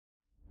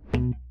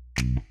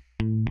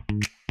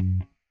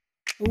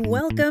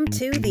Welcome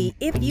to the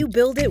If You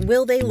Build It,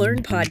 Will They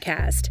Learn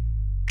podcast,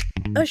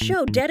 a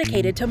show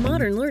dedicated to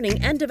modern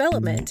learning and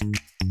development.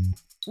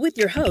 With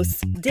your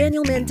hosts,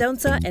 Daniel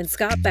Mendonca and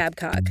Scott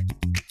Babcock.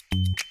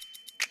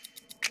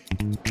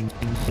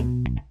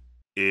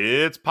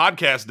 It's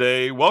podcast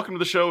day. Welcome to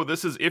the show.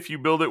 This is If You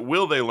Build It,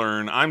 Will They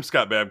Learn? I'm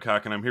Scott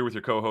Babcock, and I'm here with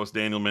your co-host,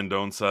 Daniel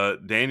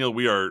Mendonca. Daniel,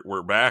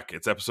 we're back.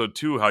 It's episode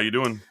 2. How you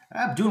doing?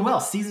 I'm doing well.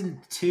 Season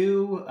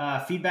 2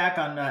 feedback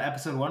on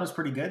episode 1 was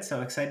pretty good,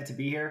 so excited to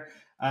be here.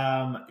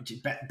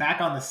 Back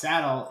on the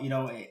saddle,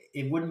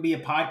 it wouldn't be a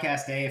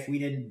podcast day if we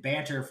didn't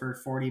banter for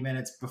 40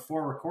 minutes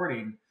before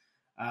recording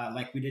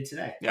like we did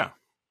today. Yeah,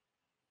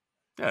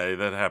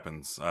 that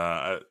happens.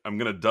 I'm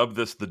going to dub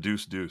this the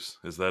Deuce Deuce.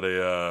 Is that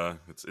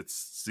it's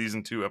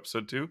season 2,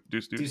 episode 2?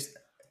 Deuce Deuce?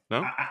 No?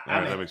 All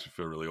right, that makes me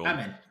feel really old. I'm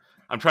in.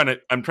 I'm trying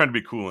to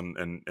be cool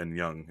and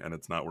young, and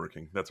it's not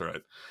working. That's all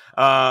right.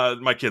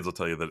 My kids will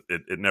tell you that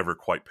it never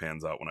quite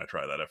pans out when I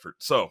try that effort.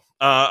 So,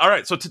 all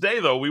right. So today,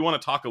 though, we want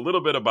to talk a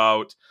little bit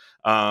about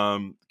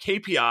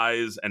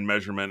KPIs and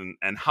measurement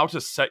and how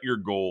to set your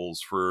goals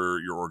for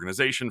your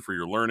organization, for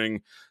your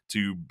learning,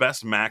 to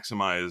best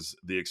maximize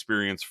the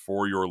experience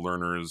for your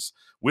learners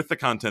with the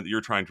content that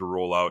you're trying to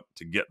roll out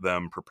to get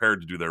them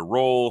prepared to do their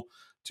role,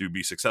 to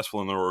be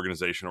successful in their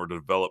organization, or to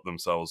develop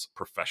themselves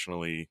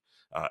professionally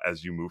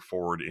as you move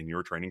forward in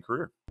your training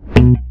career.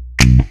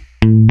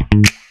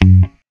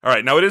 All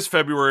right, now it is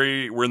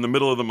February. We're in the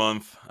middle of the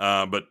month,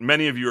 but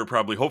many of you are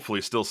probably, hopefully,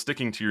 still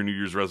sticking to your New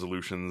Year's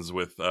resolutions.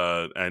 With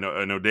I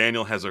know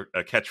Daniel has a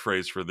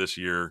catchphrase for this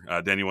year.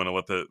 Dan, you want to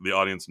let the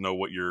audience know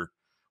what your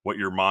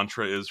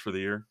mantra is for the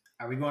year?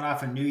 Are we going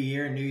off a new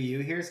year, new you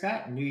here,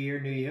 Scott? New year,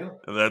 new you?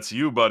 That's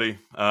you, buddy.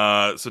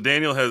 So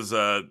Daniel has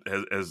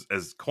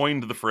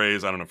coined the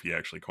phrase. I don't know if he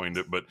actually coined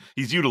it, but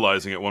he's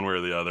utilizing it one way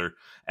or the other.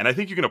 And I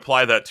think you can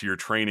apply that to your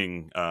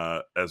training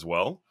as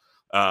well.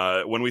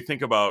 When we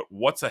think about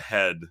what's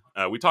ahead,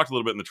 we talked a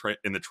little bit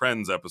in the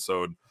trends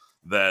episode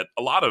that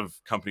a lot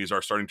of companies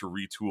are starting to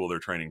retool their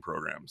training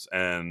programs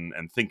and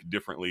think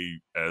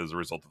differently as a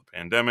result of the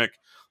pandemic,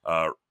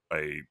 a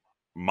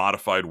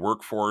modified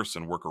workforce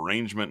and work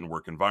arrangement and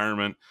work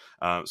environment.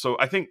 So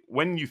I think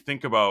when you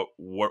think about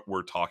what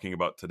we're talking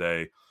about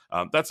today,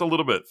 that's a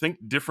little bit, think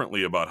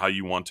differently about how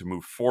you want to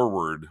move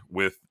forward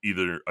with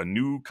either a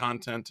new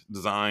content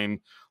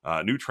design,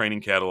 new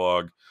training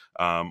catalog,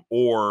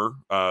 or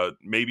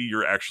maybe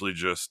you're actually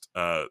just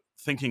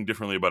thinking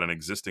differently about an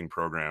existing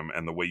program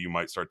and the way you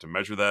might start to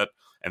measure that,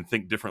 and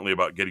think differently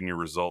about getting your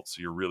results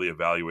so you're really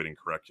evaluating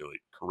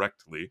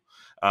correctly.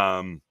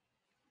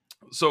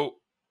 So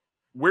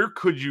where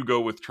could you go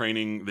with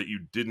training that you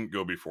didn't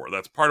go before?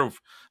 That's part of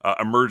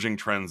emerging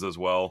trends as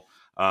well.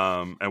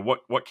 And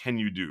what can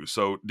you do?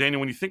 So,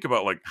 Daniel, when you think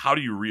about how do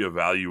you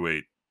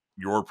reevaluate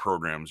your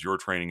programs, your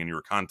training, and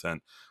your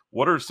content,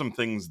 what are some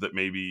things that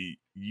maybe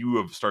you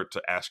have started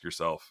to ask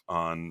yourself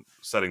on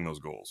setting those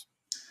goals?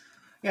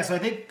 Yeah, so I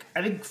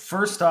think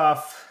first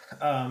off,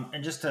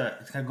 and just to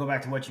kind of go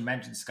back to what you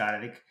mentioned, Scott, I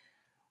think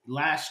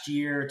last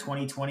year,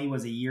 2020,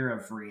 was a year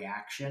of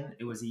reaction.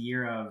 It was a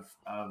year of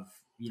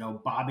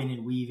bobbing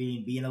and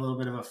weaving, being a little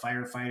bit of a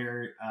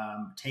firefighter,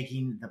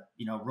 taking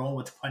rolling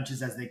with the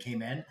punches as they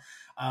came in.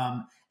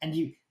 And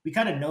we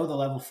kind of know the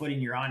level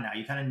footing you're on now.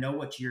 You kind of know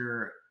what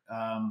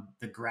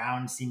the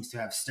ground seems to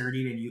have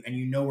sturdied, and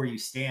you know where you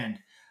stand.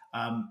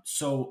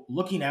 So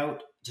looking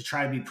out to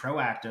try to be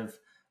proactive,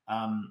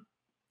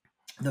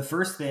 the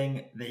first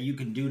thing that you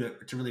can do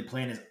to really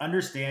plan is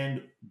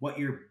understand what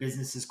your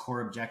business's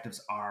core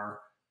objectives are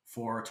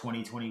for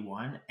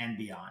 2021 and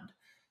beyond.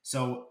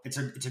 So it's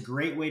a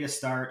great way to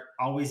start.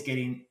 Always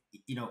getting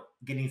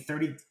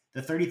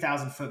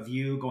 30,000 foot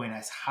view, going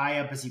as high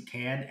up as you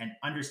can, and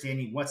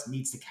understanding what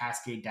needs to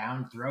cascade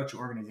down throughout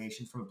your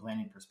organization from a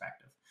planning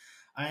perspective.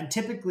 And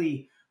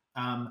typically,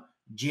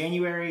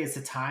 January is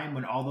the time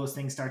when all those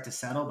things start to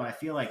settle. But I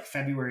feel like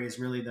February is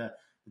really the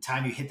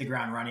time you hit the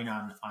ground running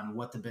on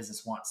what the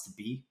business wants to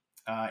be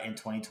in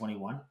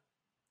 2021.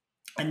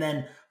 And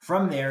then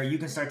from there, you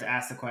can start to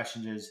ask the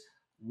question is,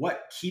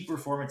 what key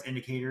performance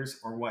indicators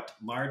or what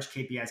large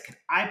KPIs can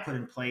I put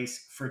in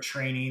place for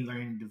training,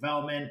 learning, and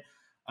development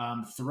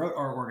throughout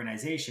our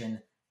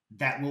organization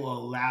that will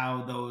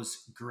allow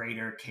those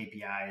greater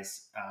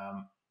KPIs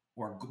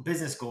or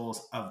business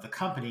goals of the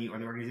company or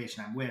the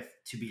organization I'm with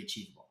to be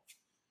achievable?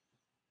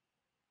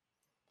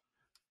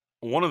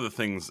 One of the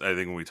things I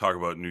think when we talk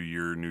about new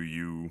year, new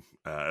you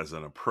as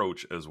an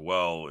approach as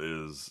well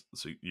is,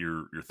 so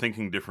you're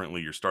thinking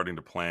differently, you're starting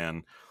to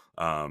plan.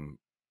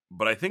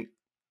 But I think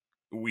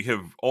we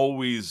have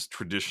always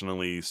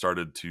traditionally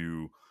started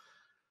to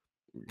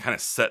kind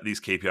of set these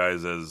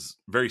KPIs as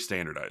very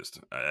standardized.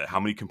 How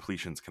many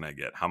completions can I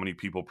get? How many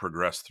people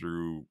progress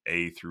through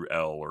A through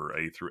L or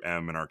A through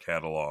M in our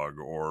catalog,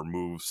 or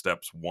move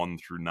steps 1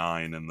 through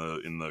 9 in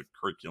the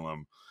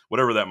curriculum,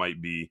 whatever that might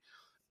be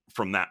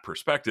from that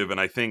perspective. And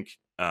I think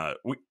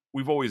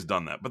we've always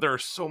done that, but there are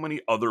so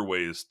many other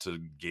ways to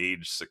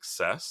gauge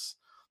success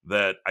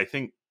that I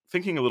think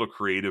thinking a little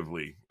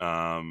creatively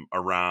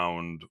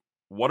around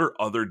what are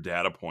other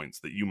data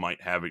points that you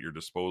might have at your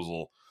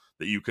disposal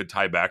that you could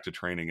tie back to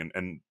training?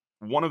 And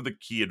one of the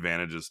key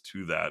advantages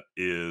to that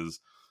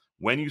is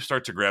when you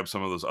start to grab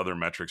some of those other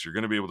metrics, you're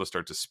going to be able to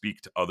start to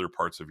speak to other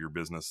parts of your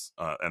business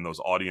and those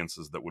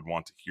audiences that would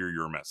want to hear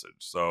your message.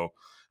 So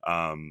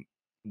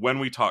when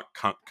we talk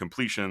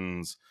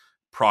completions,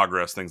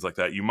 progress, things like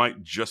that, you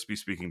might just be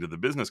speaking to the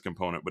business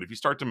component. But if you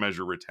start to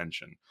measure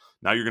retention,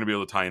 now you're going to be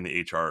able to tie in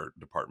the HR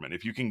department.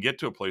 If you can get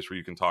to a place where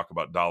you can talk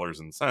about dollars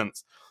and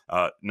cents,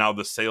 now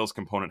the sales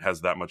component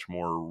has that much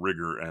more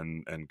rigor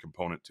and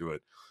component to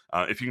it.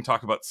 If you can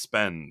talk about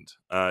spend,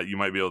 you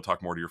might be able to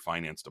talk more to your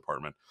finance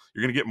department.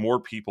 You're going to get more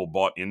people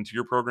bought into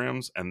your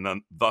programs, and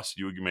then thus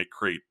you may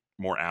create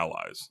more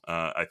allies,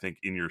 I think,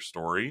 in your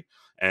story,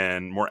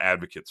 and more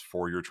advocates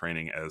for your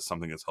training as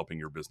something that's helping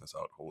your business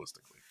out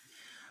holistically.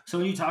 So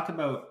when you talk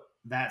about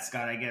that,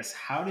 Scott, I guess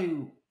how do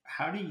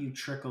you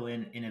trickle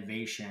in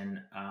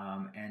innovation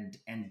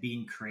and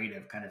being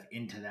creative kind of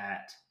into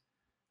that,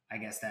 I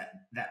guess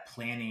that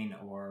planning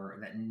or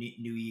that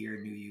new year,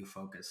 new you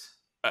focus?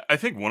 I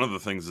think one of the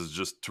things is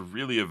just to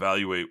really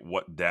evaluate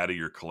what data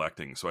you're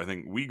collecting. So I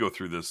think we go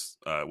through this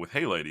with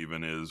Halite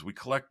even, is we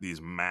collect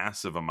these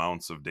massive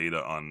amounts of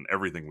data on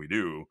everything we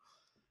do.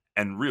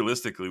 And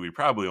realistically, we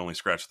probably only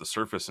scratch the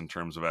surface in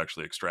terms of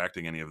actually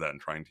extracting any of that and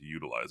trying to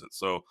utilize it.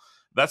 So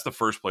that's the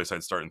first place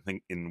I'd start and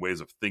think in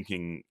ways of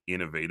thinking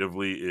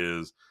innovatively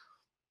is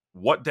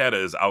what data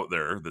is out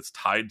there that's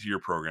tied to your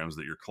programs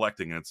that you're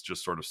collecting, and it's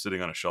just sort of sitting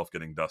on a shelf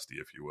getting dusty,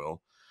 if you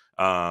will.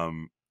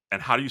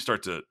 And how do you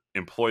start to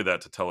employ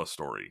that to tell a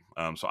story?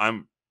 So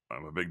I'm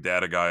a big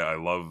data guy. I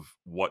love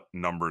what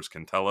numbers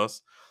can tell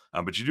us,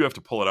 but you do have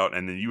to pull it out,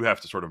 and then you have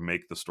to sort of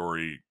make the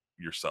story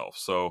yourself.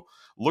 So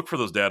look for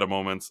those data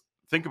moments.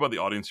 Think about the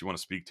audience you want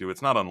to speak to.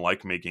 It's not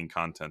unlike making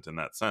content in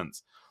that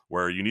sense,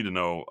 where you need to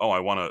know, oh, I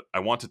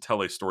want to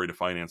tell a story to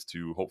finance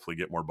to hopefully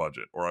get more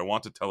budget, or I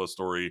want to tell a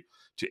story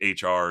to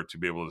HR to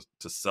be able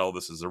to sell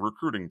this as a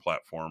recruiting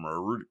platform or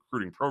a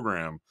recruiting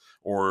program,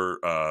 or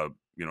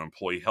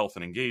employee health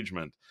and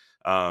engagement.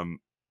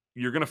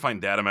 You're going to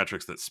find data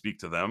metrics that speak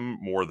to them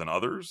more than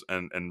others,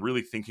 and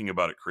really thinking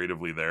about it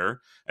creatively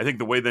there. I think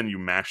the way then you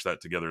mash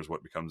that together is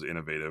what becomes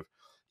innovative.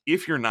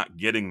 If you're not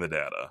getting the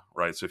data,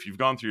 right? So if you've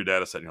gone through your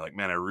data set and you're like,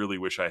 man, I really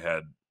wish I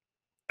had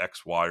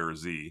X, Y, or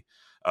Z,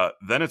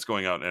 then it's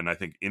going out and I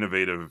think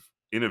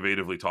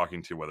innovatively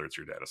talking to whether it's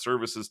your data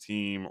services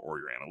team or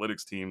your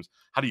analytics teams.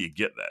 How do you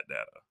get that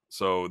data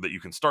so that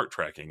you can start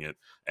tracking it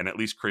and at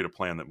least create a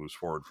plan that moves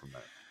forward from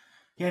that?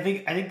 Yeah,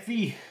 I think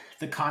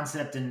the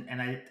concept, and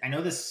I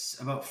know this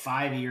about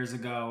 5 years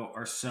ago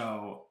or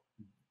so,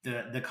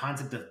 the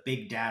concept of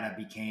big data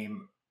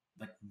became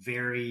like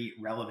very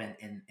relevant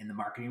in the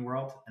marketing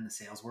world and the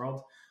sales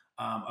world,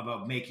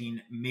 about making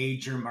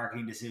major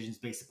marketing decisions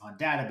based upon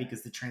data,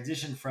 because the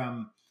transition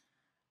from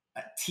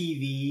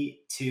TV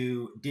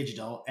to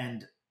digital,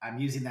 and I'm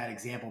using that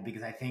example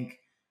because I think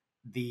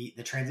the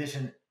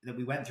transition that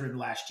we went through in the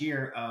last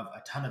year of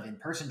a ton of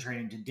in-person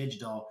training to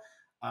digital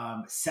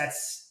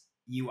sets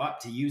you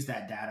up to use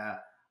that data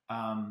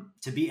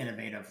to be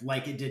innovative,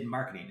 like it did in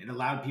marketing. It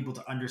allowed people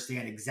to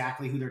understand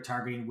exactly who they're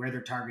targeting, where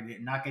they're targeting it,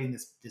 and not getting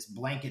this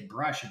blanket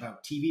brush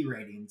about TV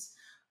ratings.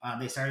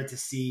 They started to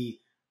see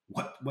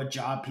what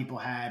job people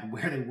had,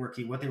 where they were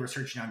working, what they were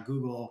searching on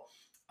Google,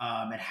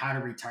 and how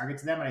to retarget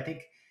to them. And I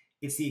think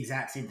it's the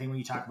exact same thing when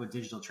you talk about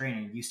digital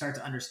training. You start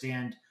to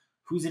understand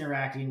who's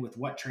interacting with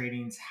what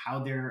trainings, how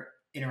they're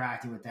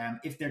interacting with them,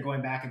 if they're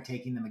going back and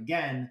taking them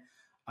again,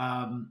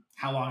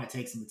 how long it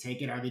takes them to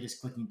take it. Are they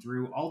just clicking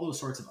through all those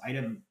sorts of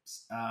items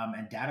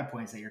and data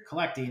points that you're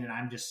collecting? And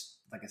I'm just,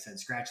 like I said,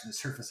 scratching the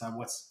surface on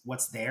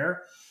what's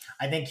there.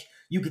 I think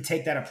you could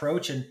take that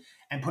approach and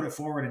put it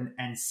forward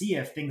and see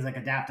if things like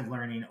adaptive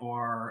learning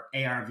or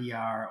AR,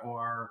 VR,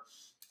 or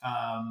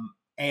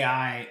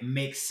AI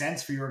makes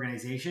sense for your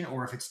organization,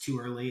 or if it's too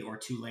early or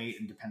too late,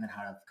 and dependent on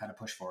how to kind of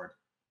push forward.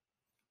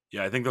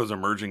 Yeah, I think those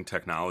emerging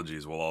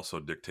technologies will also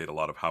dictate a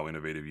lot of how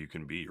innovative you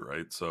can be,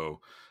 right? So,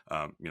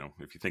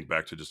 if you think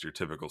back to just your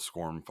typical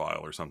SCORM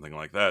file or something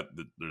like that,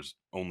 there's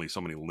only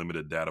so many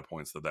limited data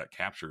points that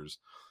captures.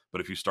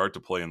 But if you start to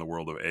play in the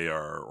world of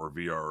AR or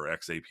VR or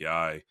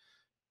XAPI,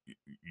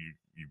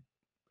 you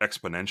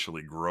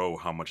exponentially grow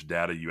how much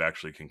data you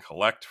actually can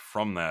collect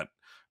from that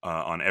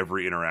on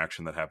every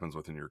interaction that happens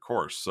within your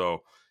course.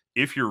 So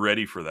if you're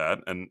ready for that,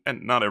 and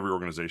not every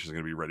organization is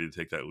going to be ready to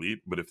take that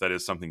leap, but if that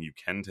is something you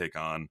can take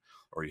on,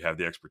 or you have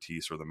the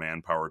expertise or the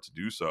manpower to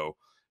do so,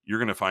 you're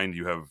going to find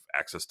you have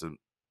access to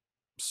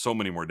so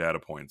many more data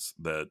points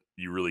that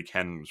you really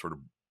can sort of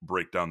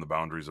break down the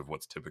boundaries of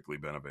what's typically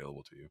been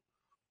available to you.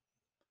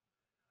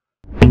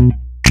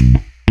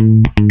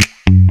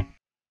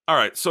 All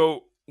right,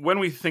 so when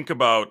we think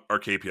about our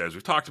KPIs,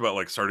 we've talked about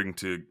like starting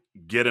to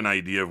get an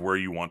idea of where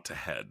you want to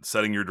head,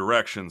 setting your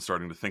direction,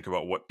 starting to think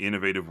about what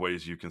innovative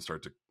ways you can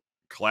start to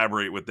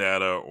collaborate with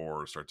data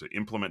or start to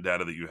implement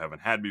data that you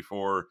haven't had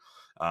before.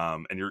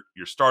 And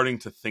you're starting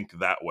to think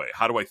that way.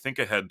 How do I think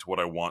ahead to what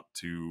I want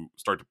to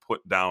start to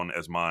put down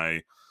as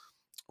my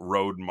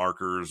road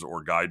markers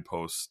or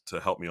guideposts to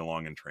help me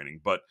along in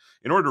training. But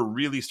in order to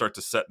really start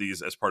to set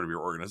these as part of your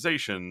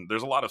organization,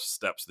 there's a lot of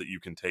steps that you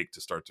can take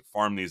to start to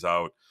farm these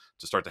out,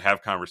 to start to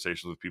have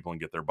conversations with people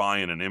and get their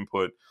buy-in and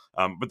input.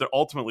 But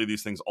ultimately,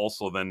 these things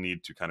also then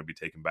need to kind of be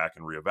taken back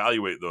and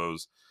reevaluate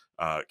those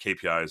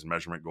KPIs and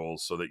measurement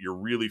goals so that you're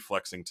really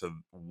flexing to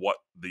what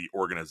the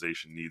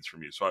organization needs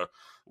from you. So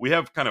we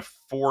have kind of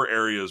 4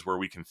 areas where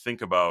we can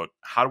think about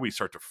how do we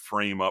start to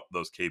frame up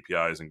those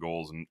KPIs and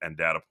goals and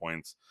data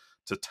points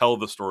to tell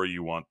the story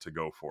you want to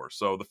go for.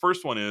 So the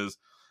first one is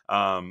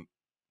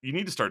you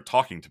need to start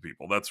talking to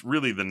people. That's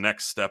really the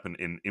next step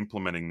in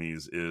implementing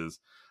these is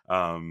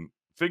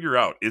figure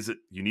out, is it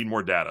you need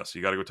more data? So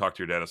you got to go talk to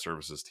your data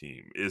services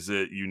team. Is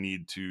it you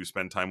need to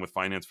spend time with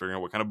finance figuring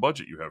out what kind of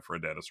budget you have for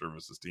a data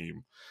services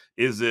team?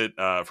 Is it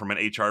from an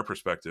HR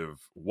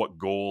perspective, what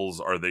goals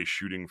are they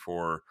shooting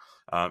for?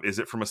 Is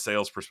it from a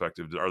sales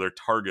perspective? Are there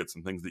targets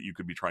and things that you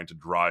could be trying to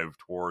drive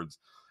towards?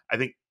 I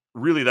think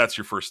really that's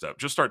your first step.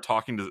 Just start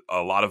talking to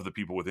a lot of the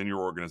people within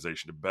your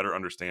organization to better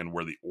understand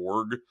where the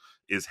org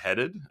is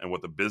headed and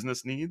what the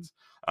business needs.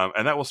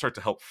 And that will start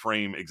to help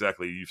frame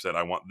exactly, you've said,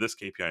 I want this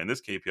KPI and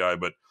this KPI,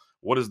 but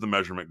what is the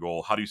measurement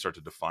goal? How do you start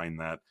to define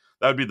that?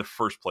 That would be the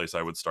first place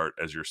I would start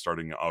as you're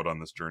starting out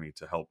on this journey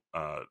to help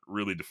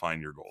really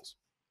define your goals.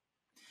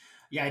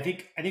 Yeah, I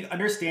think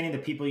understanding the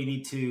people you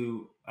need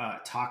to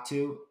talk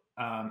to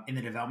in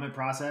the development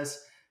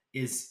process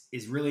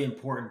is really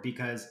important,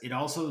 because it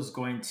also is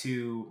going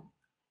to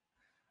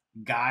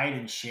guide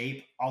and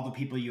shape all the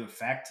people you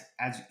affect.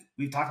 As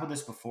we've talked about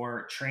this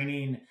before,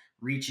 training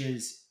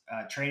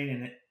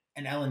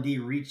and L&D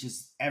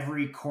reaches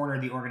every corner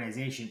of the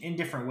organization in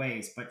different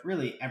ways, but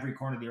really every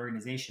corner of the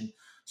organization.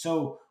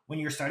 So when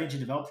you're starting to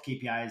develop the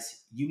KPIs,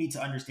 you need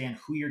to understand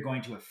who you're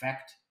going to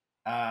affect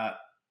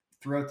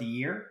throughout the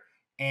year,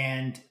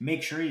 and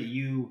make sure that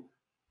you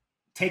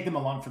take them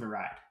along for the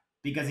ride.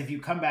 Because if you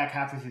come back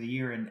halfway through the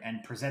year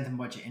and present them a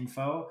bunch of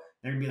info,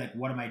 they're gonna be like,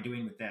 what am I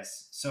doing with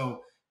this?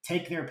 So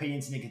take their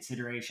opinions into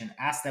consideration,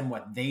 ask them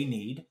what they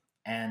need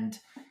and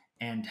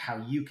how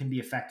you can be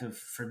effective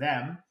for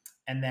them,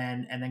 and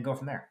then go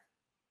from there.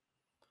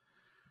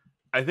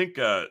 I think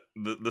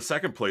the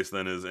second place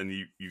then is, and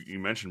you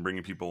mentioned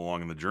bringing people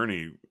along in the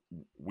journey,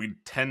 we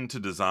tend to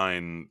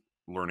design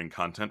learning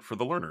content for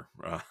the learner,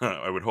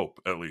 I would hope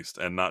at least,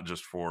 and not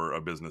just for a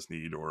business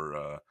need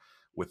or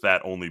with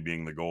that only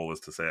being the goal is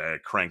to say I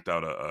cranked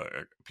out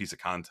a piece of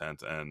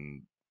content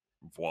and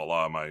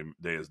voila, my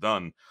day is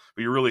done.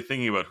 But you're really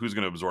thinking about who's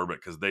going to absorb it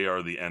because they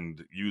are the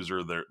end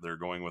user. They're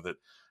going with it.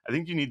 I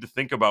think you need to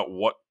think about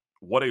what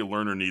a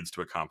learner needs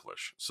to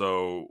accomplish.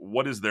 So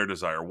what is their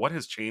desire? What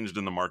has changed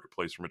in the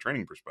marketplace from a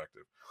training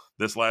perspective?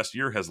 This last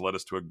year has led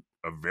us to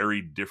a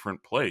very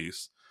different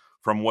place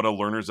from what a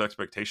learner's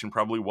expectation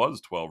probably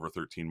was 12 or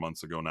 13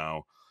 months ago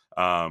now,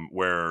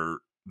 where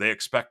they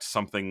expect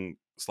something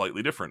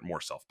slightly different,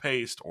 more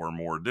self-paced or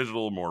more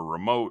digital, more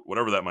remote,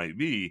 whatever that might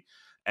be.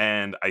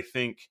 And I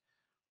think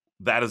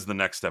that is the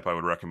next step I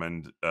would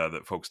recommend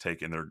that folks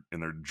take in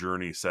their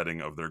journey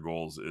setting of their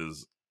goals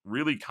is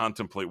really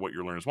contemplate what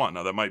your learners want.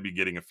 Now, that might be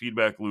getting a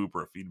feedback loop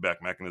or a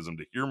feedback mechanism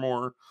to hear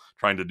more,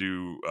 trying to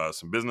do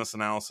some business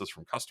analysis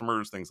from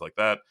customers, things like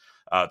that,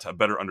 to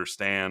better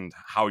understand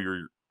how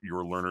your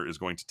learner is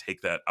going to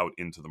take that out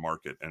into the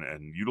market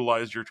and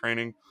utilize your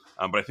training.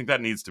 But I think that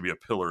needs to be a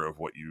pillar of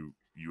what you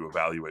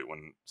evaluate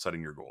when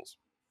setting your goals.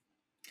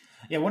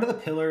 Yeah, one of the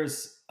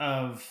pillars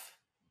of,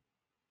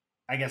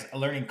 I guess, a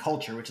learning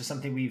culture, which is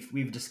something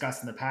we've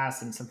discussed in the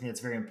past and something that's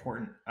very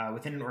important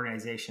within an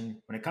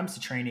organization when it comes to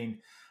training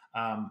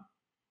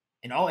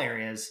in all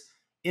areas,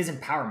 is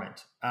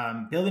empowerment.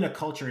 Building a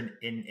culture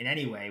in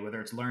any way,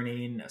 whether it's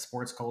learning, a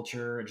sports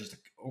culture, or just an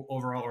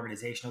overall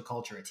organizational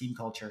culture, a team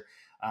culture,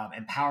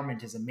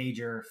 empowerment is a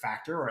major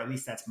factor, or at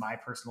least that's my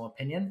personal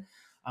opinion.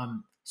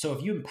 So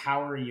if you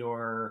empower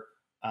your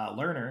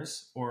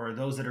learners or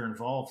those that are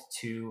involved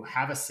to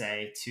have a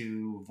say,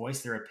 to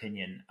voice their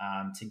opinion,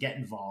 to get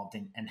involved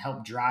and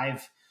help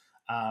drive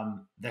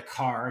the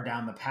car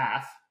down the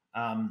path,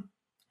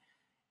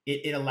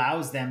 it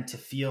allows them to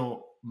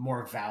feel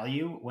more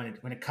value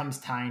when it comes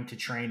time to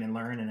train and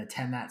learn and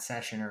attend that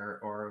session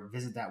or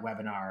visit that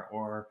webinar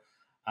or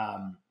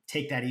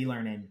take that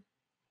e-learning.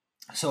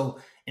 So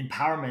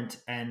empowerment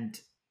and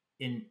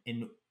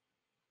in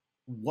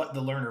what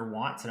the learner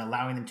wants and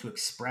allowing them to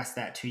express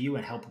that to you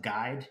and help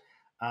guide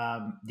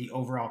the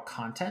overall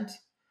content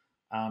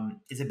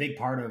is a big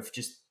part of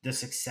just the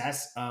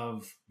success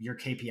of your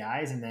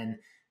KPIs, and then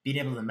being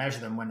able to measure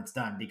them when it's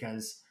done.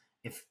 Because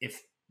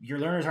if your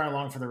learners aren't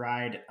along for the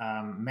ride,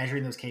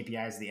 measuring those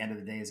KPIs at the end of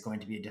the day is going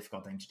to be a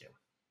difficult thing to do.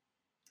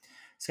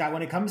 Scott,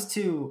 when it comes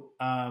to,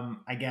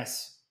 I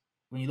guess,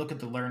 when you look at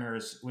the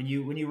learners, when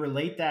you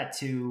relate that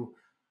to,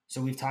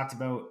 so we've talked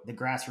about the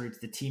grassroots,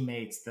 the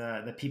teammates,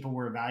 the people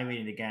we're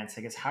evaluating against,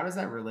 I guess, how does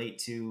that relate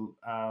to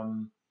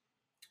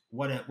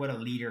what a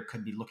leader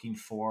could be looking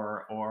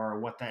for, or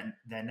what that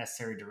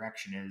necessary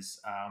direction is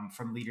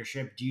from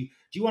leadership? Do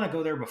you want to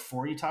go there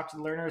before you talk to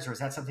the learners, or is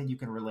that something you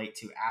can relate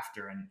to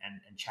after and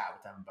chat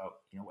with them about,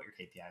 what your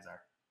KPIs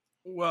are?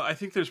 Well, I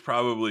think there's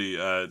probably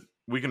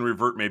we can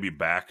revert maybe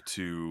back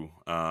to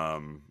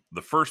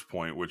the first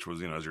point, which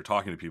was, as you're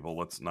talking to people,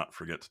 let's not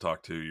forget to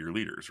talk to your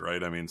leaders,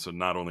 right? I mean, so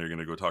not only are you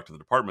going to go talk to the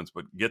departments,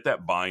 but get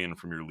that buy-in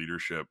from your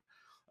leadership,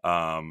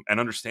 and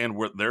understand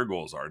what their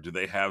goals are. Do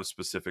they have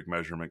specific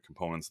measurement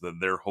components that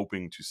they're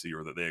hoping to see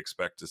or that they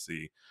expect to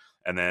see?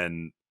 And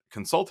then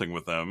consulting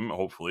with them,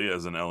 hopefully,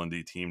 as an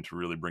L&D team to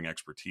really bring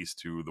expertise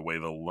to the way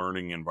the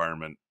learning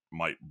environment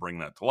might bring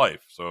that to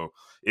life. So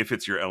if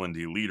it's your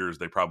L&D leaders,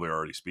 they probably are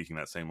already speaking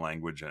that same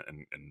language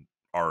and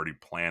already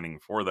planning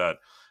for that.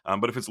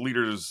 But if it's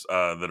leaders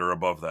that are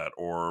above that,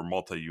 or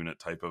multi-unit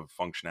type of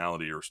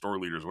functionality, or store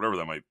leaders, whatever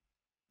that might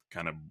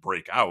kind of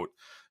break out,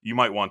 you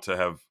might want to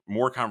have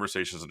more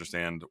conversations,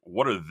 understand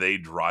what are they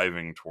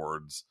driving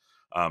towards,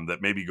 that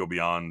maybe go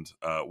beyond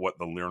what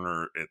the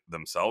learner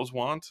themselves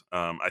want.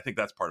 I think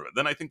that's part of it.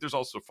 Then I think there's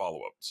also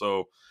follow-up.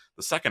 So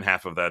the second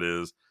half of that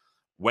is,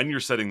 when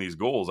you're setting these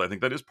goals, I think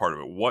that is part of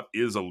it. What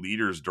is a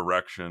leader's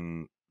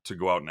direction to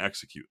go out and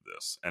execute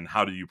this? And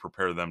how do you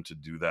prepare them to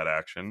do that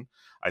action?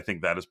 I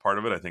think that is part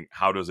of it. I think,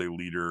 how does a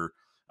leader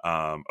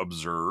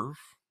observe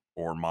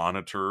or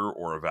monitor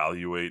or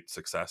evaluate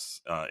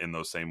success in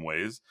those same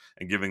ways,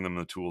 and giving them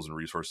the tools and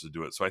resources to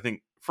do it? So I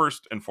think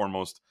first and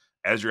foremost,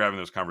 as you're having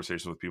those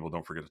conversations with people,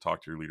 don't forget to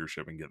talk to your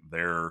leadership and get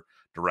their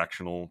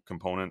directional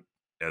component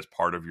as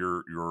part of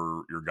your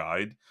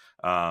guide,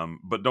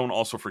 but don't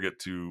also forget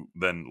to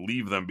then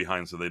leave them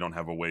behind so they don't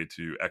have a way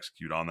to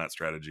execute on that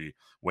strategy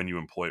when you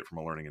employ it from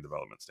a learning and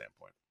development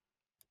standpoint.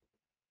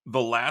 The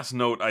last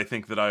note I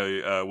think that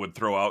I would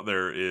throw out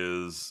there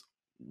is,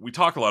 we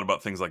talk a lot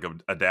about things like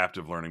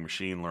adaptive learning,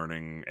 machine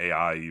learning,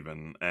 AI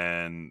even,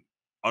 and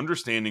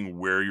understanding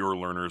where your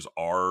learners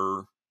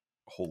are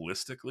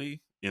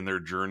holistically in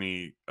their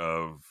journey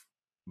of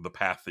the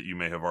path that you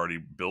may have already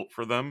built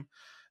for them,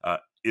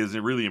 is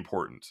really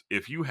important.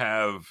 If you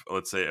have,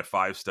 let's say, a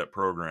 5-step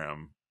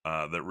program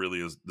that really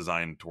is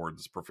designed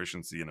towards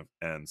proficiency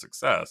and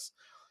success,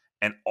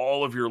 and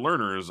all of your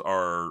learners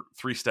are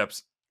 3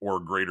 steps or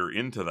greater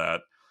into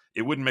that,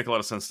 it wouldn't make a lot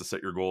of sense to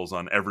set your goals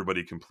on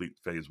everybody complete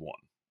phase 1,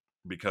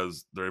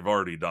 because they've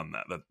already done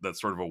that.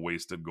 That's sort of a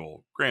wasted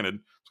goal. Granted,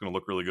 it's going to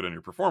look really good on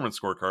your performance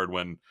scorecard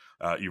when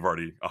you've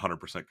already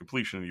 100%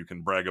 completion. You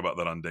can brag about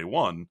that on day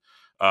 1,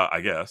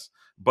 I guess,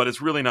 but it's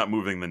really not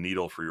moving the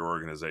needle for your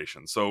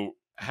organization. So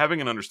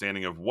having an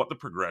understanding of what the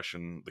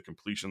progression, the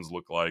completions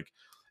look like,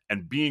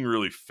 and being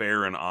really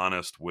fair and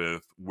honest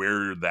with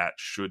where that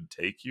should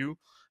take you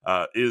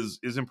is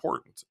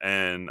important.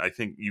 And I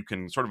think you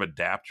can sort of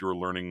adapt your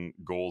learning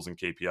goals and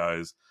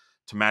KPIs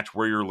to match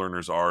where your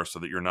learners are, so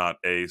that you're not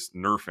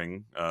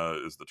nerfing,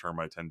 is the term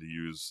I tend to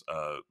use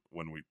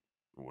when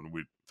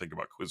we think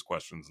about quiz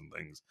questions and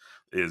things,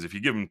 is if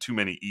you give them too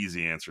many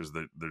easy answers,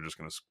 that they're just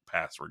going to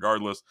pass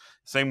regardless.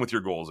 Same with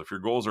your goals. If your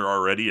goals are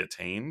already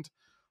attained,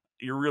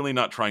 you're really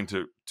not trying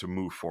to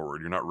move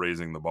forward. You're not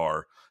raising the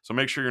bar. So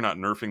make sure you're not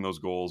nerfing those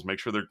goals. Make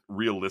sure they're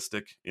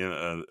realistic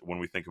when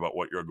we think about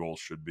what your goals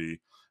should be,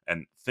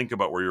 and think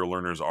about where your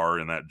learners are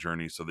in that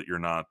journey, so that you're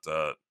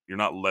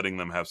not letting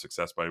them have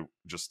success by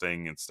just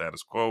staying in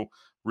status quo.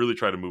 Really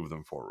try to move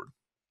them forward.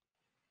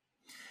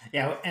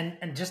 Yeah,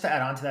 and just to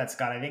add on to that,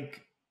 Scott, I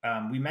think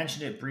we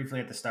mentioned it briefly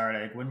at the start.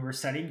 Like, when we're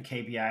setting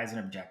KPIs and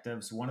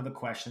objectives, one of the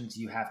questions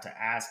you have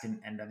to ask,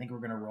 and I think we're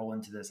going to roll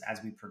into this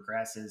as we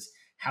progress, is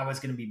how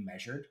it's going to be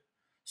measured.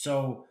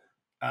 So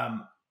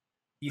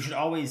there should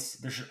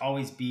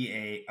always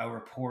be a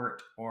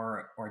report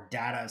or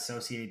data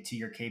associated to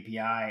your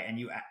KPI, and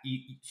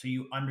so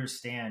you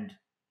understand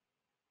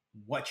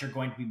what you're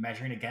going to be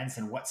measuring against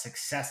and what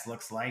success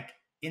looks like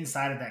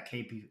inside of that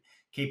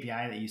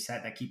KPI that you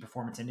set, that key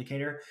performance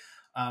indicator,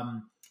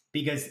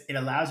 because it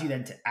allows you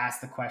then to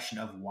ask the question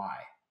of why.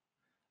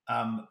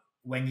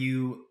 When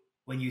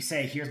you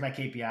say, here's my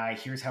KPI,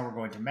 here's how we're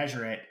going to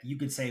measure it, you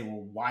could say,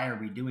 well, why are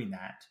we doing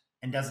that?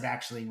 And does it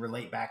actually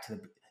relate back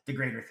to the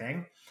greater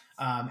thing?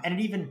 And it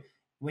even,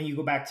 when you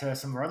go back to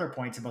some of our other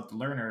points about the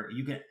learner,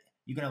 you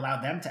can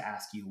allow them to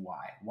ask you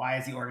why. Why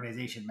is the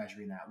organization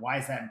measuring that? Why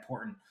is that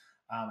important?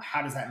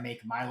 How does that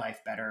make my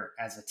life better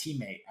as a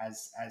teammate,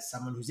 as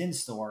someone who's in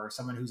store, or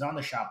someone who's on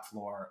the shop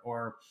floor,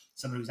 or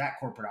someone who's at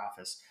corporate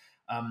office?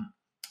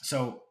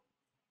 So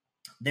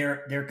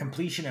their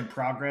completion and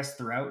progress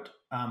throughout,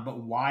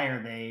 but why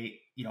are they,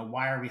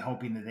 why are we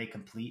hoping that they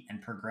complete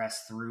and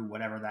progress through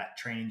whatever that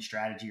training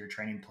strategy or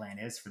training plan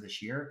is for this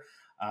year,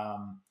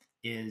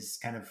 is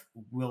kind of,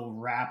 will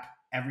wrap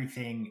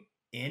everything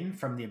in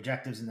from the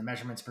objectives and the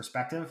measurements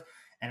perspective,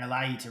 and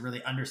allow you to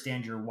really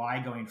understand your why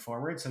going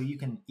forward, so you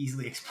can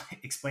easily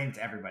explain it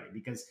to everybody.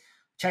 Because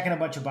checking a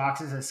bunch of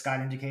boxes, as Scott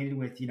indicated,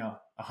 with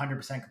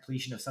 100%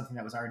 completion of something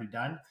that was already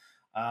done,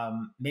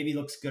 maybe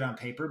looks good on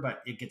paper,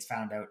 but it gets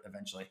found out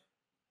eventually.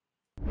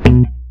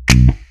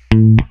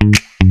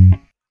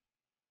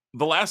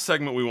 The last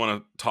segment we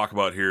want to talk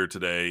about here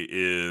today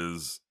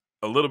is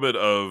a little bit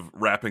of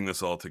wrapping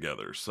this all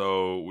together.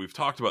 So we've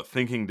talked about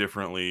thinking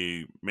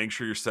differently. Make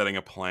sure you're setting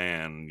a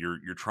plan.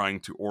 You're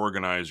trying to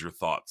organize your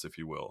thoughts, if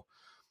you will.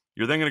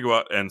 you're then going to go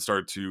out and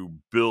start to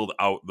build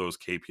out those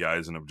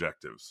KPIs and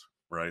objectives,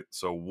 right?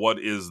 So what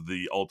is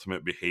the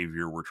ultimate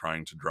behavior we're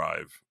trying to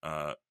drive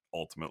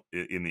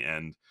ultimately in the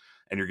end?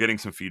 And you're getting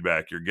some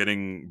feedback, you're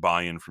getting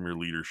buy-in from your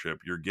leadership,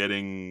 you're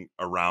getting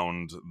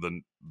around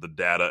the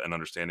data and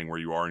understanding where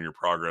you are in your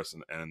progress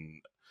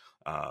and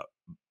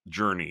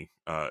journey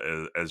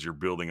as you're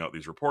building out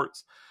these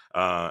reports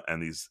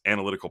and these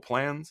analytical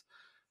plans.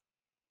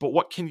 But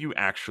what can you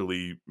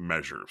actually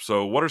measure?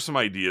 So what are some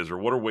ideas or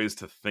what are ways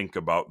to think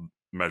about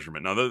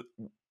measurement? Now,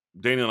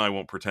 Daniel and I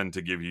won't pretend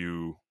to give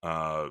you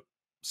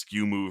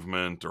SKU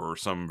movement or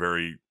some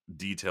very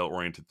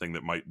detail-oriented thing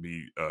that might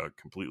be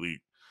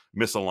completely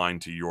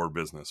misaligned to your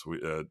business.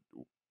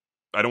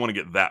 I don't want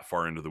to get that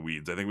far into the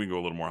weeds. I think we can go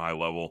a little more high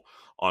level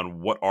on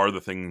what are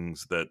the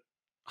things that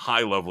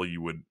high level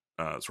you would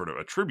sort of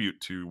attribute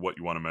to what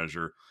you want to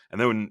measure. And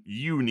then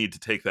you need to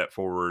take that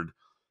forward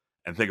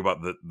and think about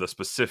the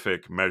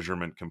specific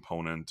measurement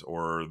component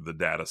or the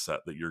data set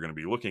that you're going to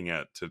be looking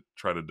at to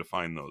try to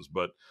define those.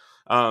 But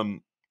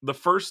the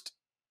first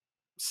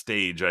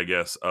stage, I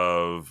guess,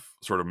 of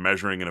sort of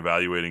measuring and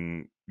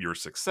evaluating your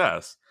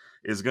success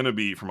is going to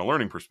be, from a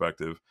learning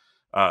perspective,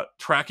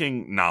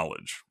 tracking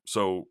knowledge.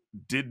 So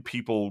did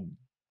people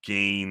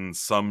gain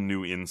some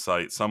new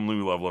insight, some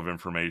new level of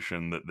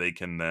information that they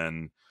can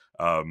then,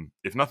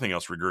 if nothing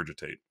else,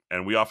 regurgitate?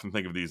 And we often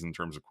think of these in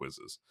terms of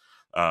quizzes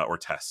or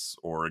tests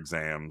or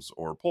exams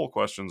or poll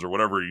questions or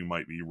whatever you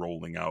might be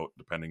rolling out,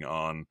 depending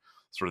on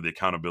sort of the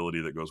accountability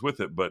that goes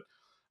with it. But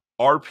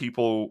are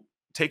people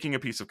taking a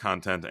piece of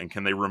content and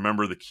can they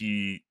remember the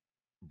key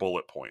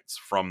bullet points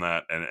from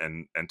that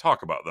and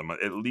talk about them,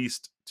 at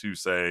least to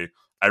say,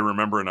 I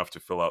remember enough to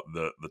fill out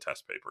the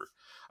test paper?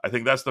 I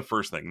think that's the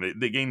first thing.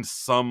 They gain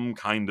some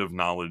kind of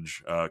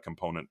knowledge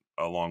component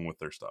along with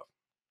their stuff.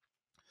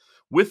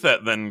 With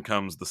that then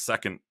comes the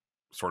second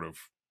sort of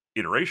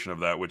iteration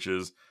of that, which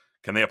is,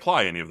 can they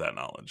apply any of that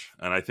knowledge?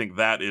 And I think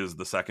that is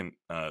the second,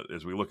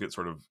 as we look at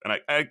sort of, and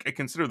I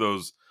consider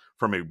those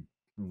from a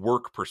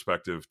work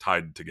perspective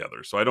tied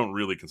together. So I don't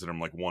really consider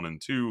them like one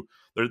and two.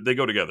 They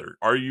go together.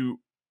 Are you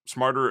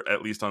smarter,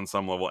 at least on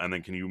some level? And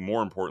then can you,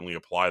 more importantly,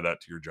 apply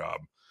that to your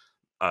job?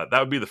 That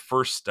would be the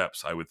first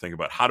steps I would think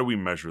about. How do we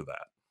measure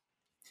that?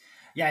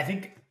 Yeah, I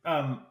think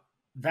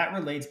that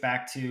relates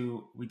back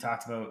to, we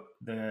talked about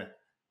the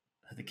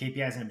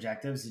KPIs and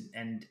objectives,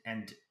 and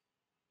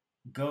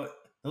go.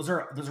 Those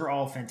are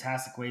all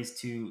fantastic ways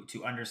to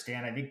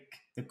understand. I think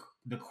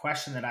the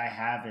question that I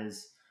have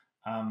is,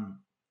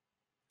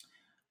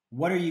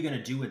 what are you going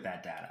to do with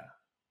that data?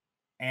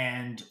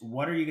 And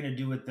what are you going to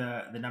do with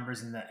the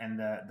numbers and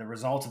the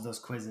results of those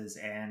quizzes,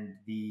 and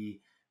the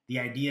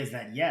idea is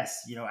that,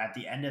 yes, at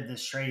the end of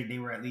this trade, they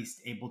were at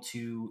least able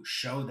to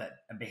show that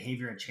a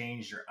behavior had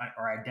changed,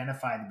 or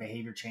identify the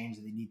behavior change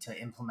that they need to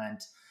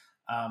implement.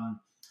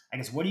 I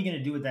guess, what are you going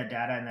to do with that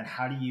data? And then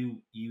how do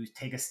you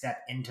take a step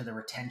into the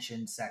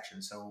retention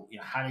section? So,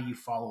 how do you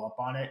follow up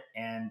on it?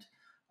 And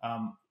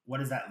what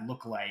does that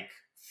look like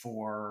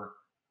for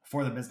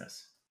the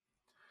business?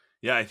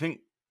 Yeah, I think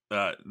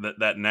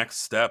that next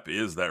step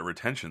is that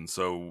retention.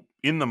 So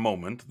in the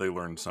moment, they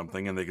learned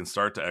something and they can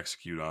start to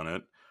execute on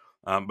it.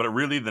 But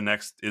really, the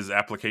next is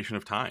application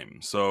of time.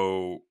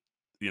 So,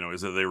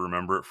 is that they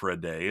remember it for a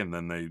day and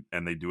then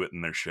they do it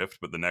in their shift,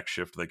 but the next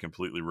shift they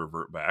completely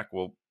revert back.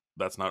 Well,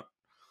 that's not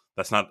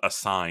a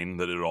sign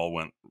that it all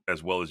went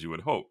as well as you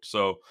had hoped.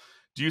 So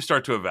do you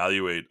start to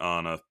evaluate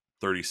on a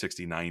 30,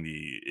 60,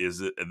 90?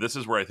 This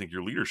is where I think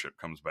your leadership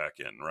comes back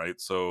in, right?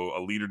 So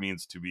a leader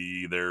needs to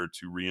be there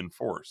to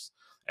reinforce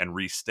and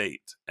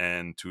restate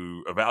and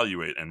to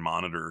evaluate and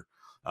monitor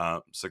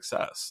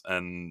success.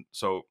 And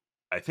so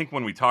I think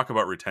when we talk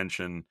about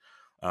retention,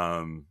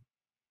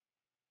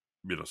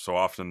 so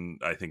often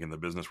I think in the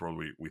business world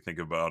we think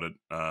about it.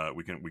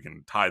 We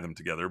can tie them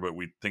together, but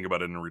we think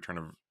about it in a return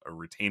of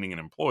retaining an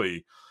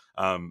employee.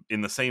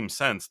 In the same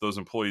sense, those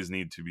employees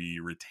need to be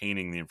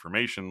retaining the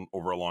information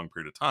over a long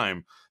period of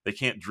time. They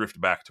can't drift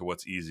back to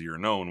what's easy or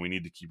known. We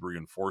need to keep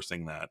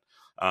reinforcing that.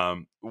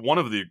 One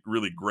of the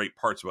really great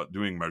parts about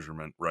doing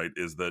measurement, right,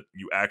 is that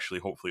you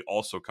actually hopefully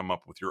also come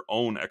up with your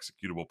own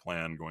executable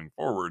plan going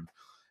forward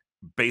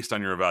based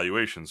on your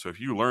evaluation. So if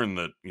you learn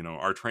that,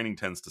 our training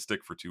tends to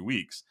stick for 2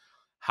 weeks,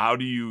 how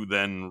do you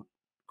then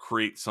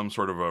create some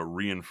sort of a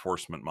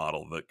reinforcement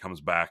model that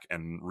comes back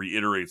and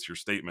reiterates your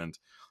statement,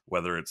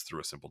 whether it's through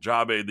a simple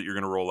job aid that you're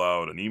going to roll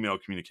out, an email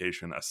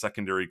communication, a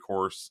secondary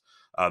course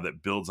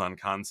that builds on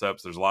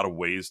concepts? There's a lot of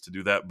ways to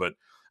do that, but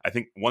I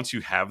think once you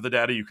have the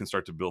data, you can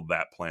start to build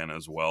that plan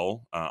as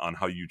well on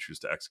how you choose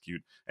to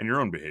execute and your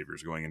own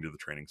behaviors going into the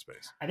training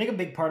space. I think a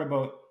big part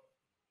about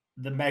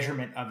the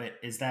measurement of it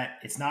is that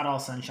it's not all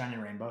sunshine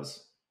and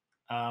rainbows.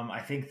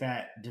 I think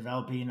that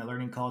developing a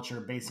learning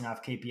culture, basing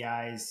off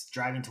KPIs,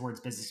 driving towards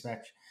business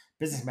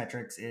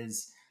metrics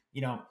is,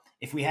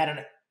 if we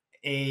had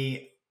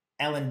a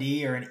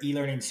L&D or an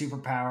e-learning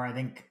superpower, I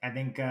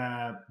think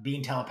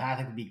being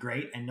telepathic would be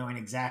great, and knowing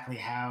exactly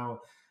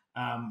how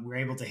we're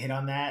able to hit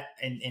on that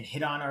and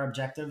hit on our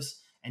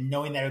objectives. and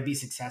knowing that it would be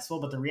successful.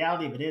 But the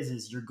reality of it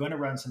is you're going to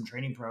run some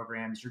training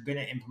programs, you're going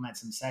to implement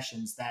some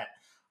sessions that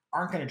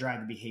aren't going to drive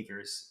the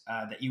behaviors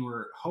that you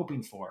were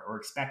hoping for or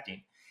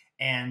expecting.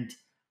 And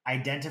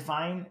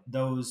identifying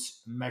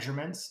those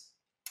measurements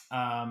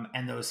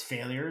and those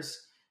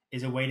failures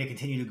is a way to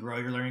continue to grow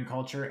your learning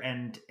culture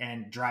and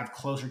drive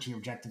closer to your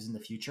objectives in the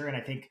future. And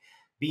I think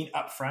being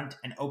upfront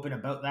and open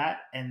about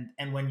that,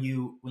 and when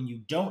you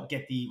don't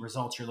get the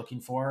results you're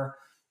looking for,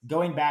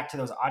 going back to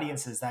those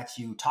audiences that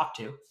you talk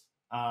to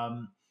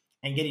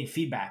and getting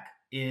feedback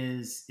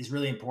is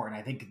really important.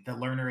 I think the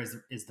learner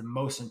is the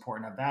most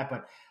important of that.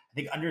 But I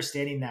think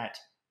understanding that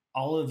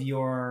all of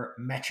your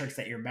metrics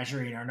that you're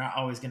measuring are not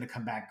always going to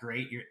come back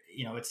great.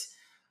 It's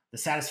the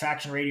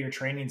satisfaction rate of your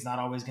training is not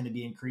always going to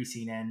be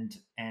increasing,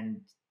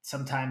 and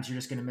sometimes you're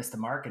just going to miss the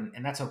mark,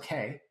 and that's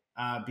okay.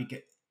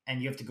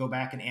 And you have to go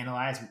back and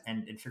analyze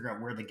and figure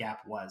out where the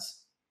gap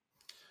was.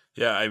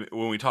 Yeah,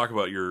 when we talk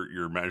about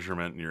your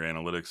measurement and your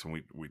analytics,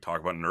 and we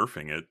talk about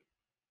nerfing it,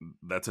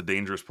 that's a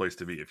dangerous place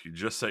to be. If you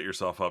just set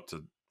yourself up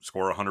to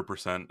score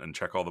 100% and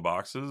check all the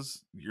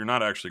boxes, you're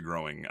not actually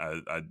growing.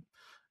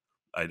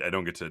 I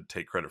don't get to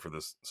take credit for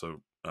this, so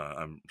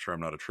I'm sure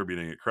I'm not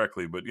attributing it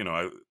correctly. But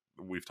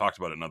we've talked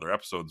about it in other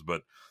episodes.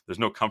 But there's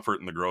no comfort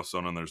in the growth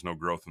zone, and there's no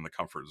growth in the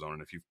comfort zone.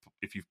 And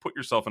if you've put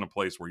yourself in a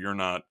place where you're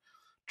not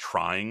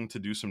trying to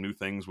do some new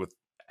things, with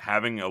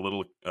having a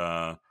little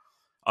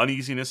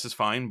uneasiness is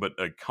fine, but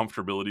a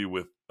comfortability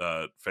with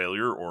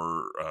failure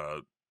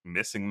or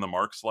missing the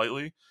mark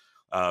slightly,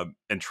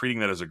 and treating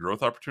that as a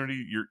growth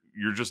opportunity,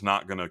 you're just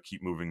not going to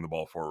keep moving the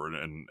ball forward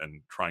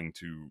and trying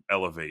to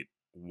elevate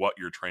what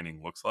your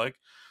training looks like.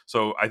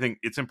 So I think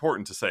it's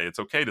important to say it's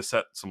okay to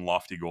set some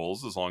lofty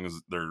goals as long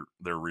as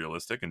they're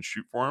realistic, and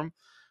shoot for them.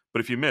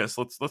 But if you miss,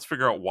 let's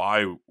figure out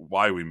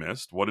why we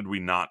missed. What did we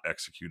not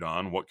execute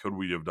on? What could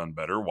we have done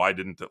better? Why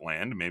didn't it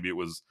land? Maybe it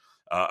was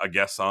a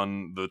guess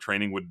on the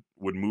training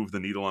would move the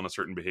needle on a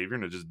certain behavior,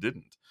 and it just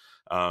didn't.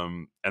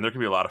 And there can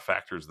be a lot of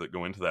factors that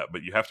go into that,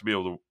 but you have to be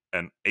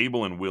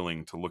able and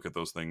willing to look at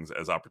those things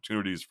as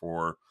opportunities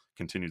for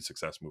continued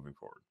success moving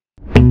forward.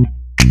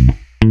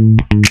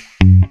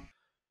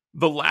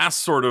 The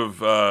last sort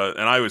of,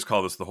 and I always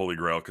call this the Holy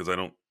Grail, because I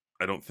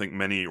don't think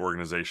many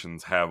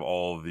organizations have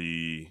all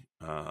the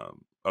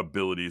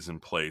abilities in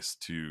place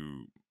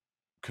to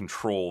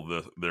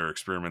control their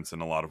experiments in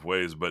a lot of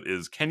ways, but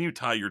can you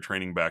tie your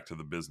training back to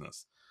the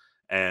business,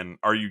 and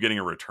are you getting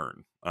a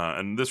return?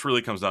 And this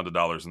really comes down to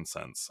dollars and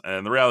cents.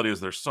 And the reality is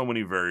there's so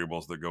many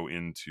variables that go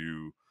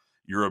into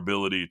your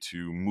ability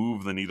to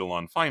move the needle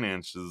on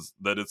finances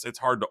that it's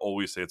hard to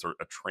always say it's a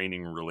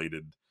training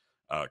related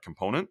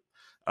component.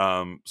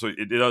 So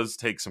it does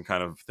take some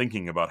kind of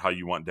thinking about how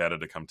you want data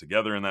to come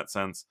together in that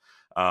sense.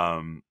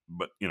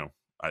 But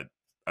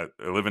I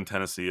live in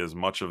Tennessee. As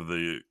much of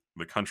the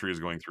country is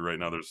going through right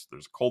now, there's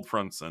cold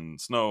fronts and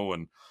snow,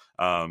 and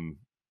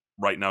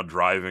right now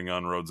driving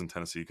on roads in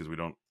Tennessee, because we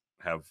don't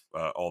have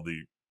all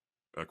the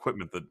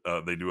equipment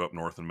that they do up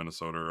north in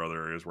Minnesota or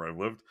other areas where I've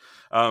lived,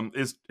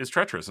 is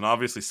treacherous. And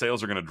obviously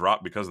sales are going to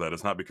drop because of that.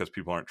 It's not because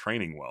people aren't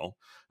training well.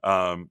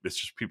 It's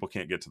just people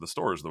can't get to the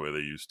stores the way they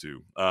used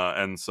to.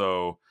 And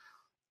so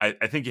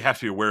I think you have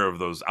to be aware of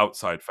those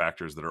outside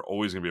factors that are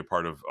always going to be a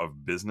part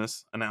of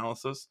business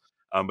analysis.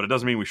 But it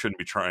doesn't mean we shouldn't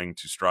be trying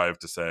to strive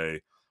to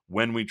say,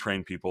 when we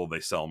train people,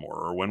 they sell more,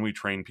 or when we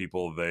train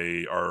people,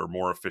 they are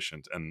more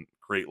efficient and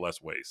create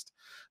less waste.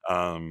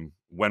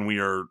 When we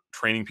are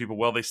training people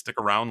well, they stick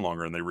around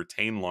longer and they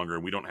retain longer,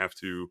 and we don't have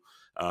to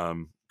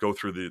go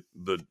through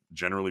the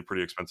generally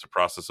pretty expensive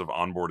process of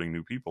onboarding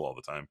new people all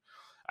the time.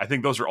 I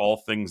think those are all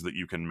things that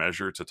you can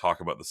measure to talk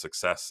about the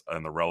success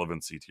and the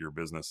relevancy to your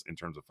business in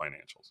terms of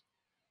financials.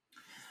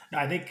 No,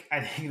 I think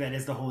that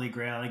is the Holy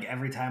Grail. Like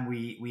every time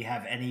we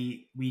have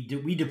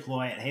we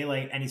deploy at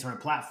Halite any sort of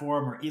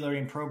platform or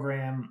e-learning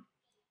program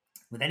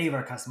with any of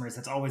our customers,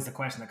 that's always the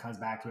question that comes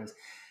back to us: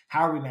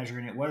 how are we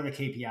measuring it? What are the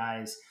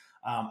KPIs?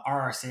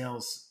 Are our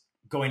sales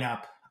going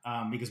up?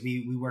 Because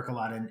we work a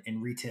lot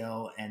in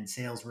retail and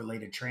sales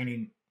related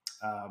training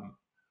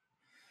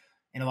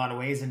in a lot of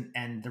ways,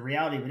 and the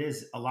reality of it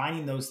is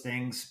aligning those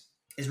things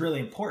is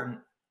really important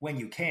when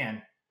you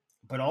can,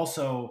 but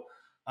also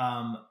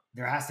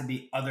there has to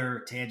be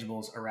other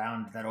tangibles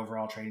around that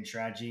overall training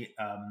strategy.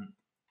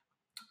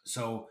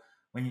 So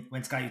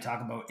when Scott, you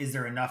talk about, is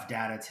there enough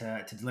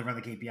data to deliver on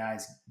the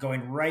KPIs,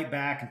 going right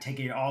back and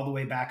taking it all the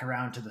way back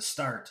around to the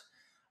start,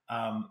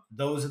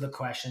 those are the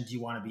questions you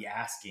want to be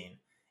asking.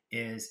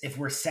 Is, if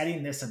we're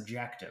setting this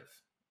objective,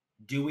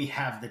 do we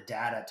have the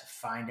data to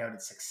find out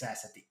its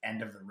success at the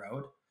end of the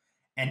road?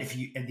 And if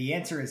the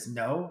answer is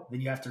no,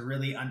 then you have to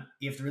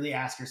really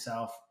ask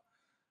yourself,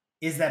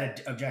 is that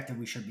an objective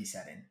we should be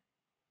setting?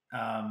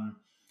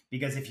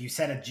 Because if you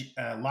set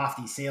a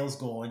lofty sales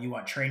goal and you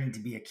want training to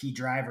be a key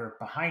driver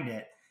behind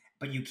it,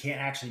 but you can't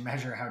actually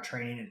measure how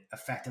training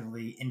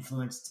effectively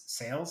influenced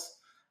sales,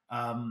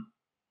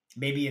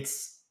 maybe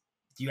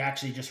you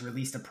actually just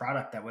released a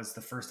product that was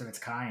the first of its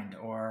kind,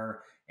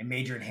 or a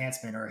major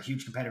enhancement, or a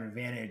huge competitive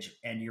advantage,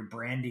 and your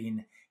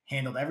branding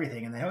handled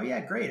everything. And then, oh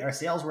yeah, great. Our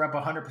sales were up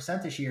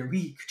 100% this year.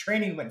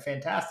 Training went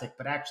fantastic,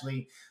 but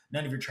actually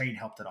none of your training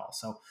helped at all.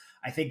 So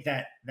I think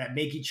that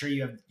making sure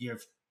you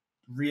have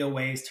real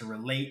ways to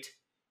relate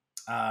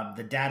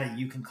the data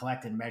you can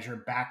collect and measure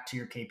back to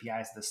your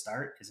KPIs at the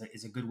start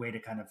is a good way to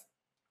kind of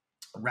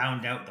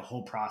round out the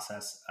whole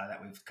process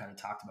that we've kind of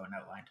talked about and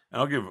outlined.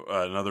 I'll give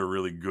another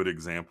really good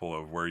example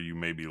of where you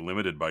may be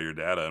limited by your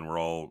data, and we're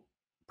all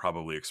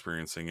probably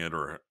experiencing it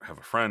or have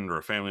a friend or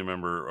a family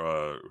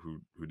member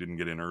who didn't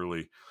get in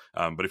early.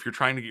 But if you're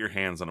trying to get your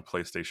hands on a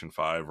PlayStation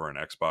 5 or an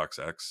Xbox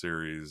X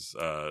Series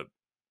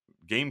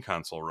game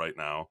console right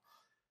now,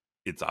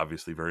 it's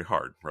obviously very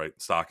hard, right?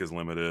 Stock is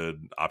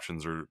limited.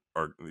 Options are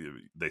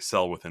they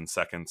sell within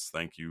seconds.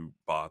 Thank you,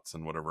 bots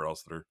and whatever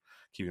else that are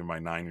keeping my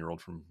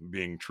 9-year-old from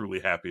being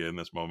truly happy in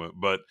this moment.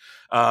 But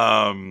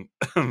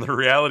the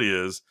reality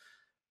is,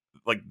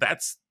 like,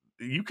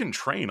 you can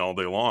train all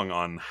day long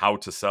on how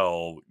to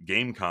sell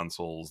game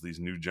consoles, these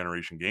new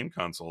generation game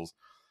consoles,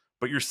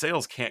 but your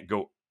sales can't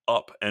go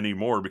up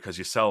anymore because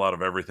you sell out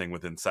of everything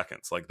within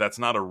seconds. Like, that's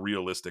not a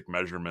realistic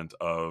measurement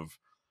of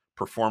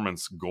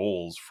performance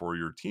goals for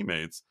your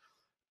teammates.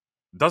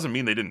 Doesn't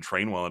mean they didn't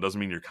train well. It doesn't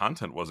mean your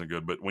content wasn't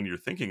good. But when you're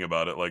thinking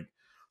about it, like,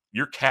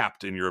 you're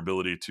capped in your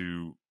ability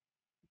to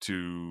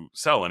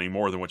sell any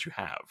more than what you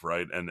have,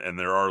 right? And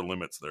there are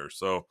limits there.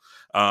 So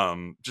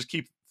just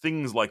keep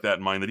things like that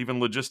in mind, that even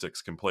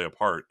logistics can play a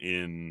part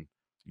in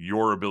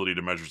your ability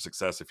to measure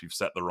success if you've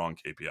set the wrong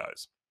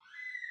KPIs.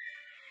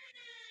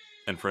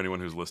 And for anyone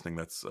who's listening,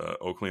 that's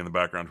Oakley in the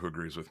background, who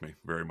agrees with me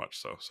very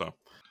much so. So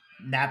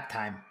nap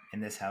time in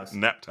this house.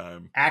 Nap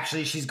time.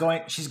 Actually, she's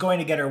going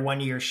to get her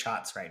 1-year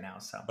shots right now.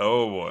 So.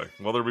 Oh boy.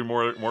 Well, there'll be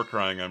more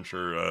crying, I'm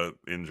sure,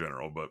 in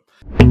general. But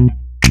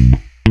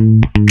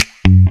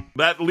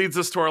that leads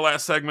us to our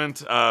last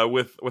segment.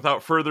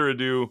 Without further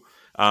ado,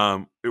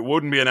 it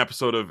wouldn't be an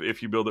episode of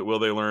If You Build It, Will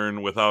They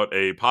Learn without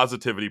a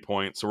positivity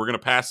point. So we're going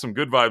to pass some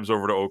good vibes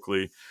over to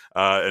Oakley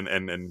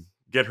and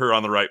get her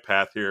on the right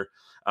path here.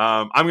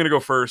 I'm going to go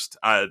first.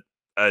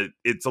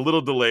 It's a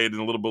little delayed and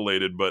a little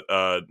belated, but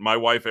my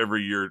wife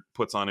every year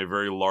puts on a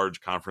very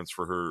large conference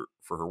for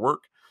her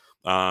work.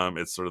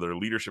 It's sort of their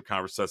leadership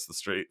conference, sets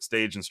the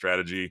stage and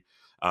strategy.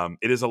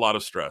 It is a lot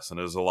of stress, and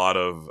it is a lot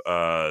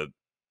of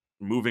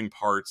moving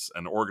parts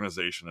and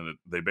organization, and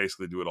they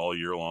basically do it all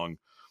year long.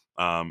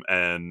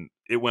 And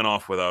it went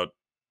off without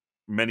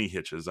many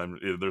hitches.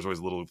 There's always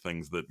little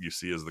things that you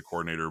see as the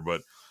coordinator,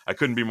 but I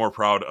couldn't be more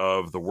proud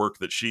of the work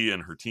that she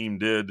and her team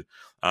did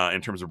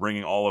in terms of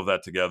bringing all of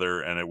that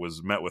together. And it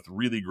was met with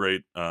really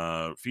great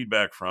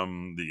feedback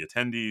from the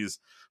attendees,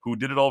 who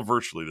did it all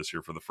virtually this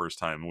year for the first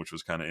time, which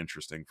was kind of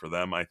interesting for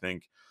them. I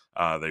think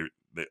a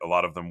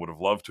lot of them would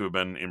have loved to have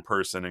been in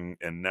person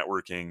and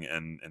networking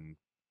and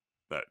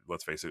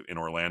let's face it, in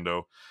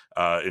Orlando,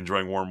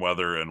 enjoying warm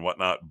weather and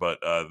whatnot. But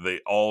they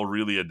all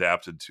really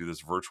adapted to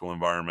this virtual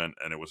environment,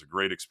 and it was a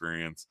great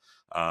experience.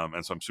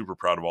 And so I'm super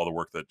proud of all the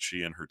work that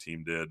she and her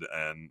team did,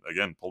 and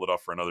again, pulled it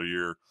off for another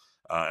year.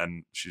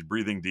 And she's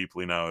breathing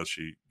deeply now as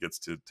she gets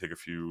to take a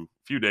few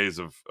days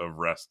of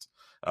rest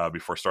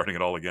before starting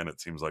it all again,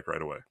 it seems like,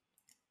 right away.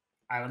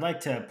 I would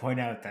like to point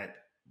out that,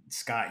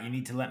 Scott, you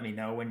need to let me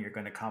know when you're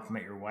going to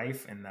compliment your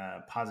wife in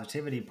the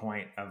positivity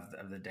point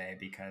of the day,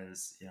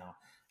 because,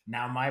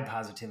 now my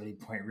positivity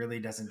point really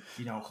doesn't,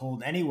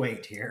 hold any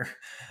weight here.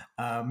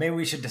 Maybe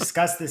we should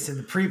discuss this in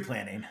the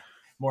pre-planning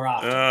more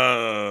often.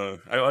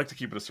 I like to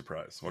keep it a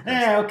surprise.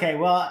 Okay.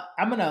 Well,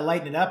 I'm going to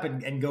lighten it up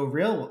and go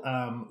real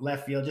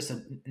left field, just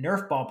a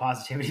Nerf ball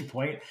positivity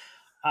point.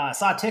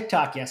 Saw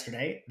TikTok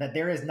yesterday that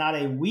there is not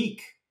a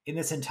week in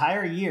this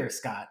entire year,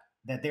 Scott,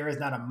 that there is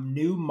not a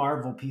new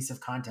Marvel piece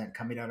of content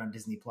coming out on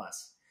Disney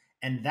Plus.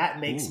 And that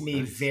makes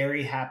me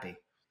very happy.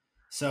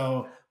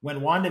 So when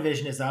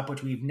WandaVision is up,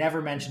 which we've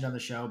never mentioned on the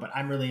show, but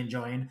I'm really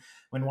enjoying,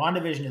 when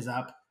WandaVision is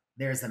up,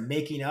 there's a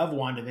making of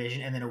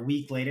WandaVision, and then a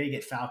week later you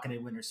get Falcon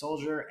and Winter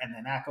Soldier, and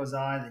then that goes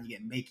on, then you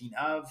get making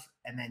of,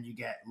 and then you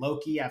get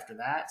Loki after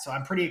that. So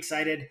I'm pretty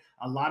excited.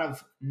 A lot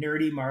of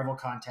nerdy Marvel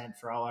content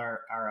for all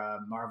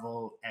our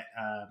Marvel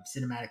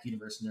Cinematic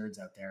Universe nerds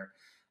out there.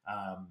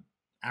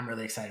 I'm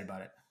really excited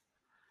about it.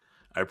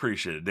 I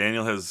appreciate it.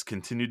 Daniel has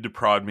continued to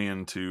prod me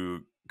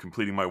into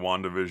completing my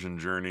WandaVision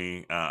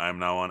journey. I'm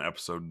now on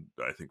episode,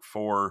 I think,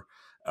 4,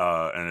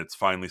 and it's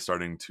finally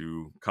starting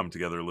to come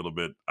together a little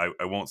bit.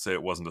 I won't say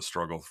it wasn't a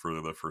struggle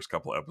for the first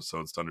couple of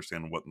episodes to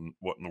understand what in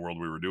the world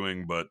we were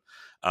doing, but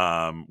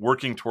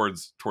working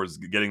towards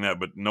getting that,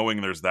 but knowing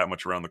there's that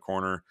much around the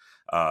corner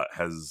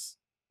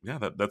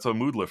that's a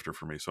mood lifter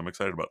for me, so I'm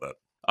excited about that.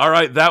 All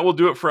right, that will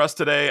do it for us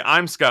today.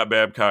 I'm Scott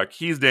Babcock,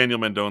 he's Daniel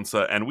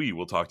Mendonca, and we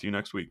will talk to you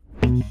next week.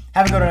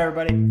 Have a good one,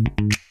 everybody.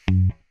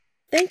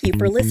 Thank you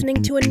for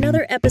listening to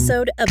another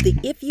episode of the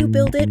If You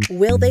Build It,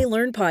 Will They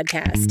Learn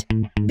podcast.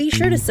 Be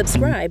sure to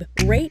subscribe,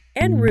 rate,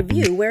 and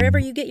review wherever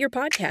you get your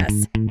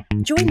podcasts.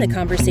 Join the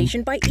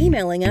conversation by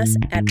emailing us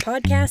at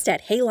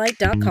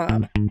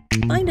podcast@haylight.com.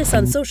 Find us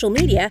on social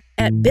media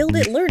at Build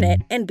It, Learn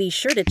It, and be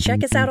sure to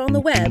check us out on the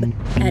web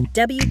at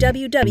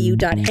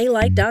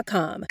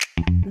www.halight.com.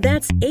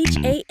 That's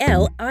HALIGHT.com.